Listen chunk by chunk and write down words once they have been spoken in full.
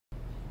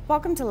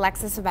Welcome to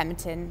Lexus of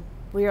Edmonton.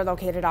 We are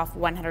located off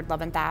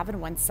 111th Ave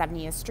and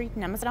 170th Street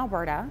in Edmonton,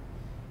 Alberta.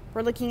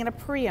 We're looking at a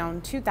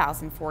pre-owned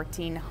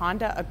 2014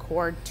 Honda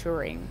Accord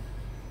Touring.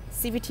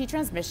 CVT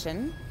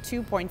Transmission,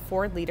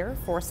 2.4-liter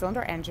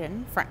 4-cylinder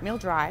engine, front-wheel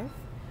drive,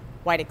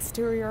 white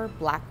exterior,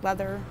 black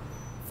leather,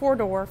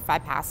 4-door,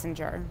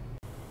 5-passenger.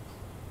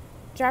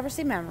 Driver's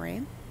seat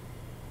memory,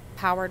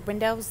 powered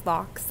windows,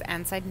 locks,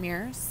 and side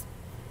mirrors,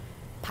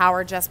 power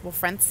adjustable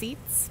front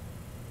seats.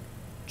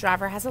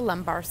 Driver has a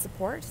lumbar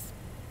support.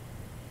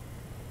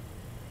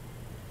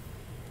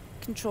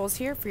 Controls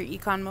here for your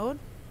econ mode,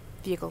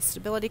 vehicle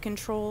stability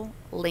control,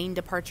 lane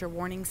departure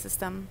warning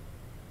system,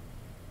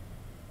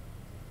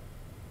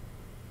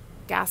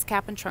 gas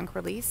cap and trunk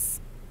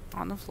release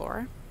on the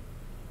floor,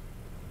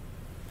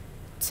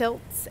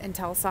 tilts and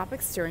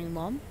telescopic steering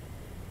wheel,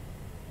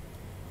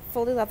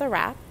 fully leather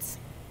wrapped,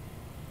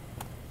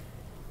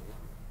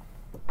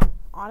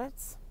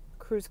 audits,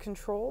 cruise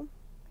control,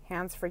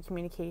 hands-free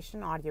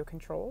communication, audio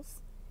controls.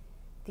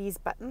 These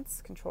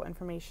buttons control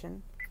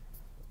information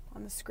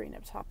on the screen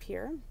up top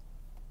here.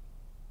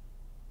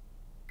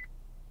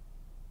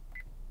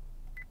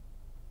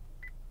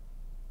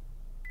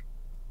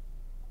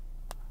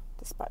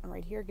 This button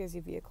right here gives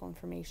you vehicle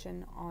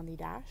information on the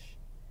dash.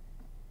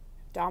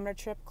 Odometer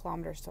trip,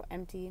 kilometers still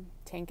empty,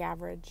 tank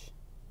average,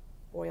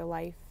 oil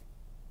life,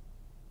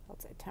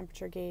 outside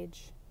temperature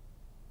gauge.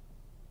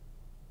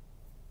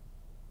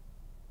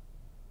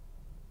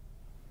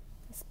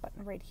 This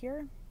button right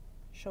here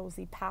shows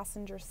the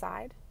passenger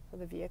side of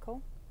the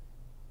vehicle.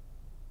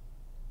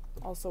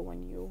 Also,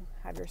 when you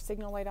have your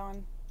signal light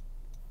on,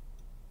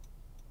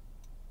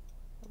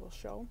 it will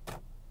show.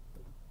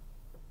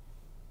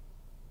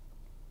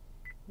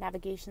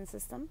 Navigation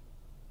system,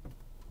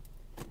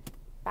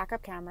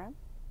 backup camera.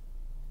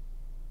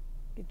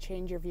 You can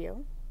change your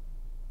view.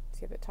 So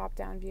you have the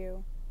top-down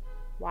view,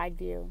 wide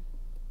view,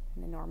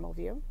 and the normal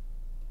view.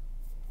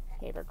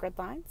 You have your grid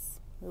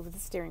lines, move the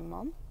steering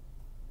wheel.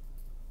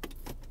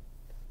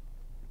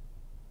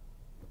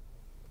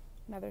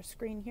 Another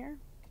screen here,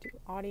 do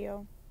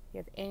audio. You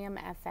have AM,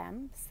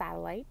 FM,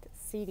 satellite,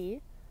 CD,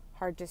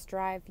 hard disk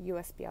drive,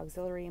 USB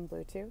auxiliary, and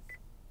Bluetooth.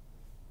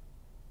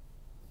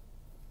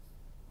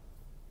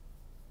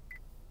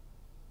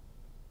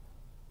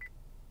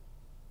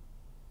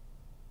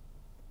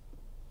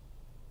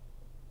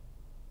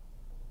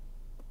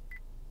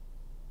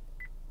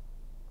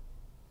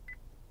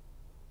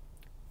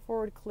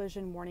 Forward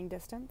collision warning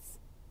distance.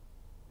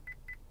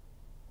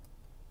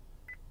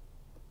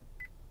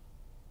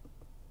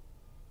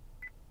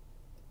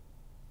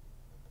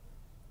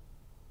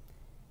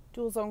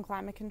 Dual zone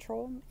climate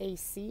control,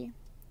 AC,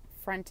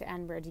 front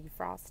and rear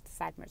defrost,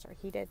 side mirrors are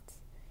heated.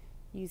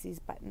 Use these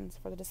buttons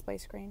for the display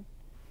screen.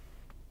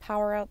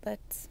 Power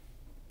outlets,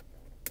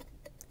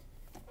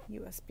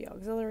 USB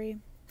auxiliary,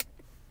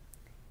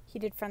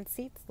 heated front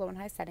seats, low and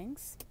high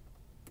settings,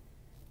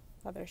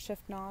 leather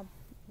shift knob,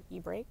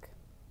 e-brake.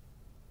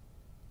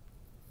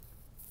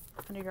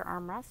 Under your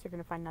armrest, you're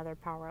going to find another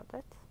power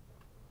outlet.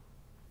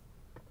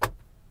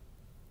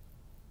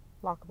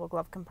 Lockable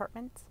glove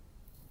compartment.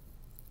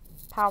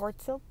 Power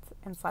tilt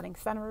and sliding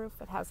sunroof.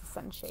 It has a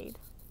sunshade.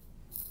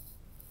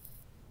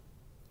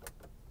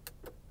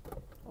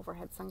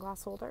 Overhead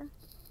sunglass holder.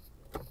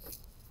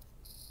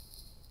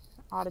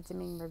 Auto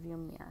dimming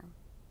rearview mirror.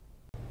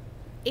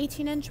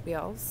 18-inch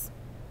wheels.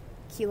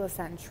 Keyless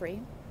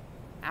entry.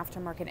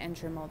 Aftermarket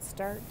engine mode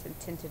start and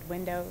tinted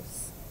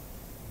windows.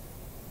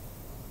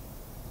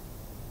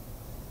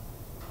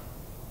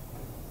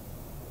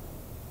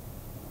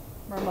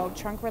 Remote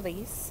trunk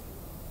release.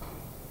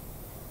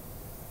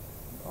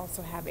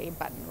 Also have a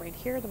button right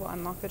here that will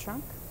unlock the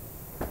trunk.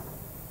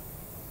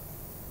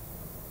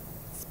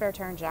 Spare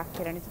tire and jack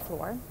kit underneath the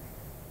floor.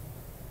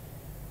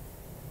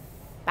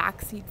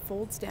 Back seat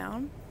folds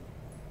down.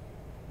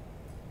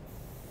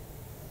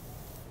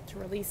 To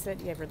release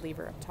it, you have your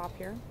lever up top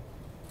here.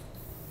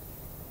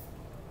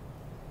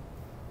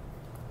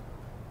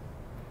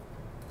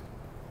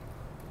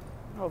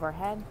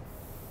 Overhead.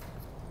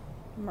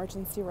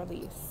 Emergency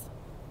release.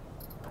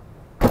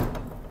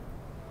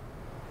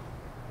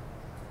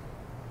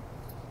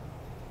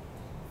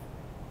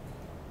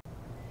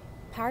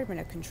 Powered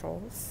window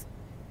controls.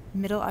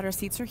 Middle outer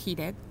seats are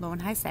heated, low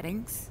and high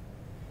settings.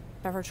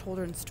 Beverage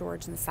holder and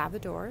storage in the side of the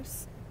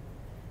doors.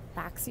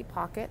 Back seat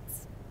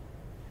pockets.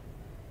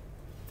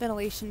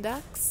 Ventilation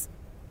ducts.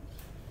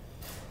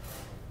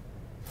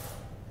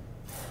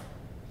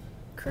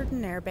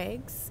 Curtain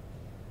airbags.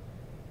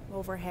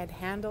 Overhead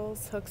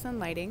handles, hooks and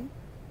lighting.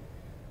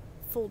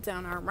 Fold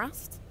down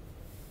armrest.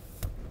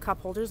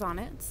 Cup holders on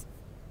it.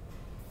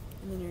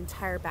 And then your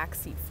entire back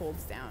seat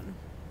folds down.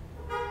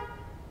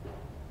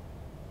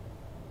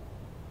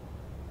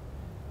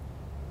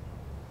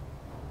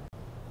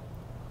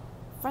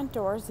 Front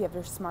doors, you have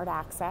your smart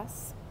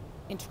access,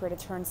 integrated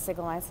turn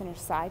signal lights on your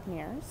side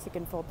mirrors, you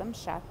can fold them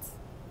shut.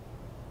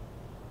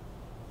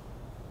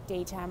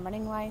 Daytime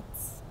running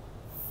lights,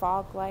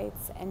 fog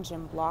lights,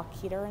 engine block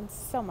heater, and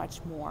so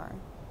much more.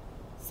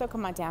 So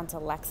come on down to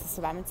Lexus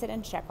of Edmonton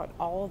and check out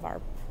all of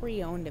our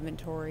pre-owned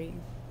inventory.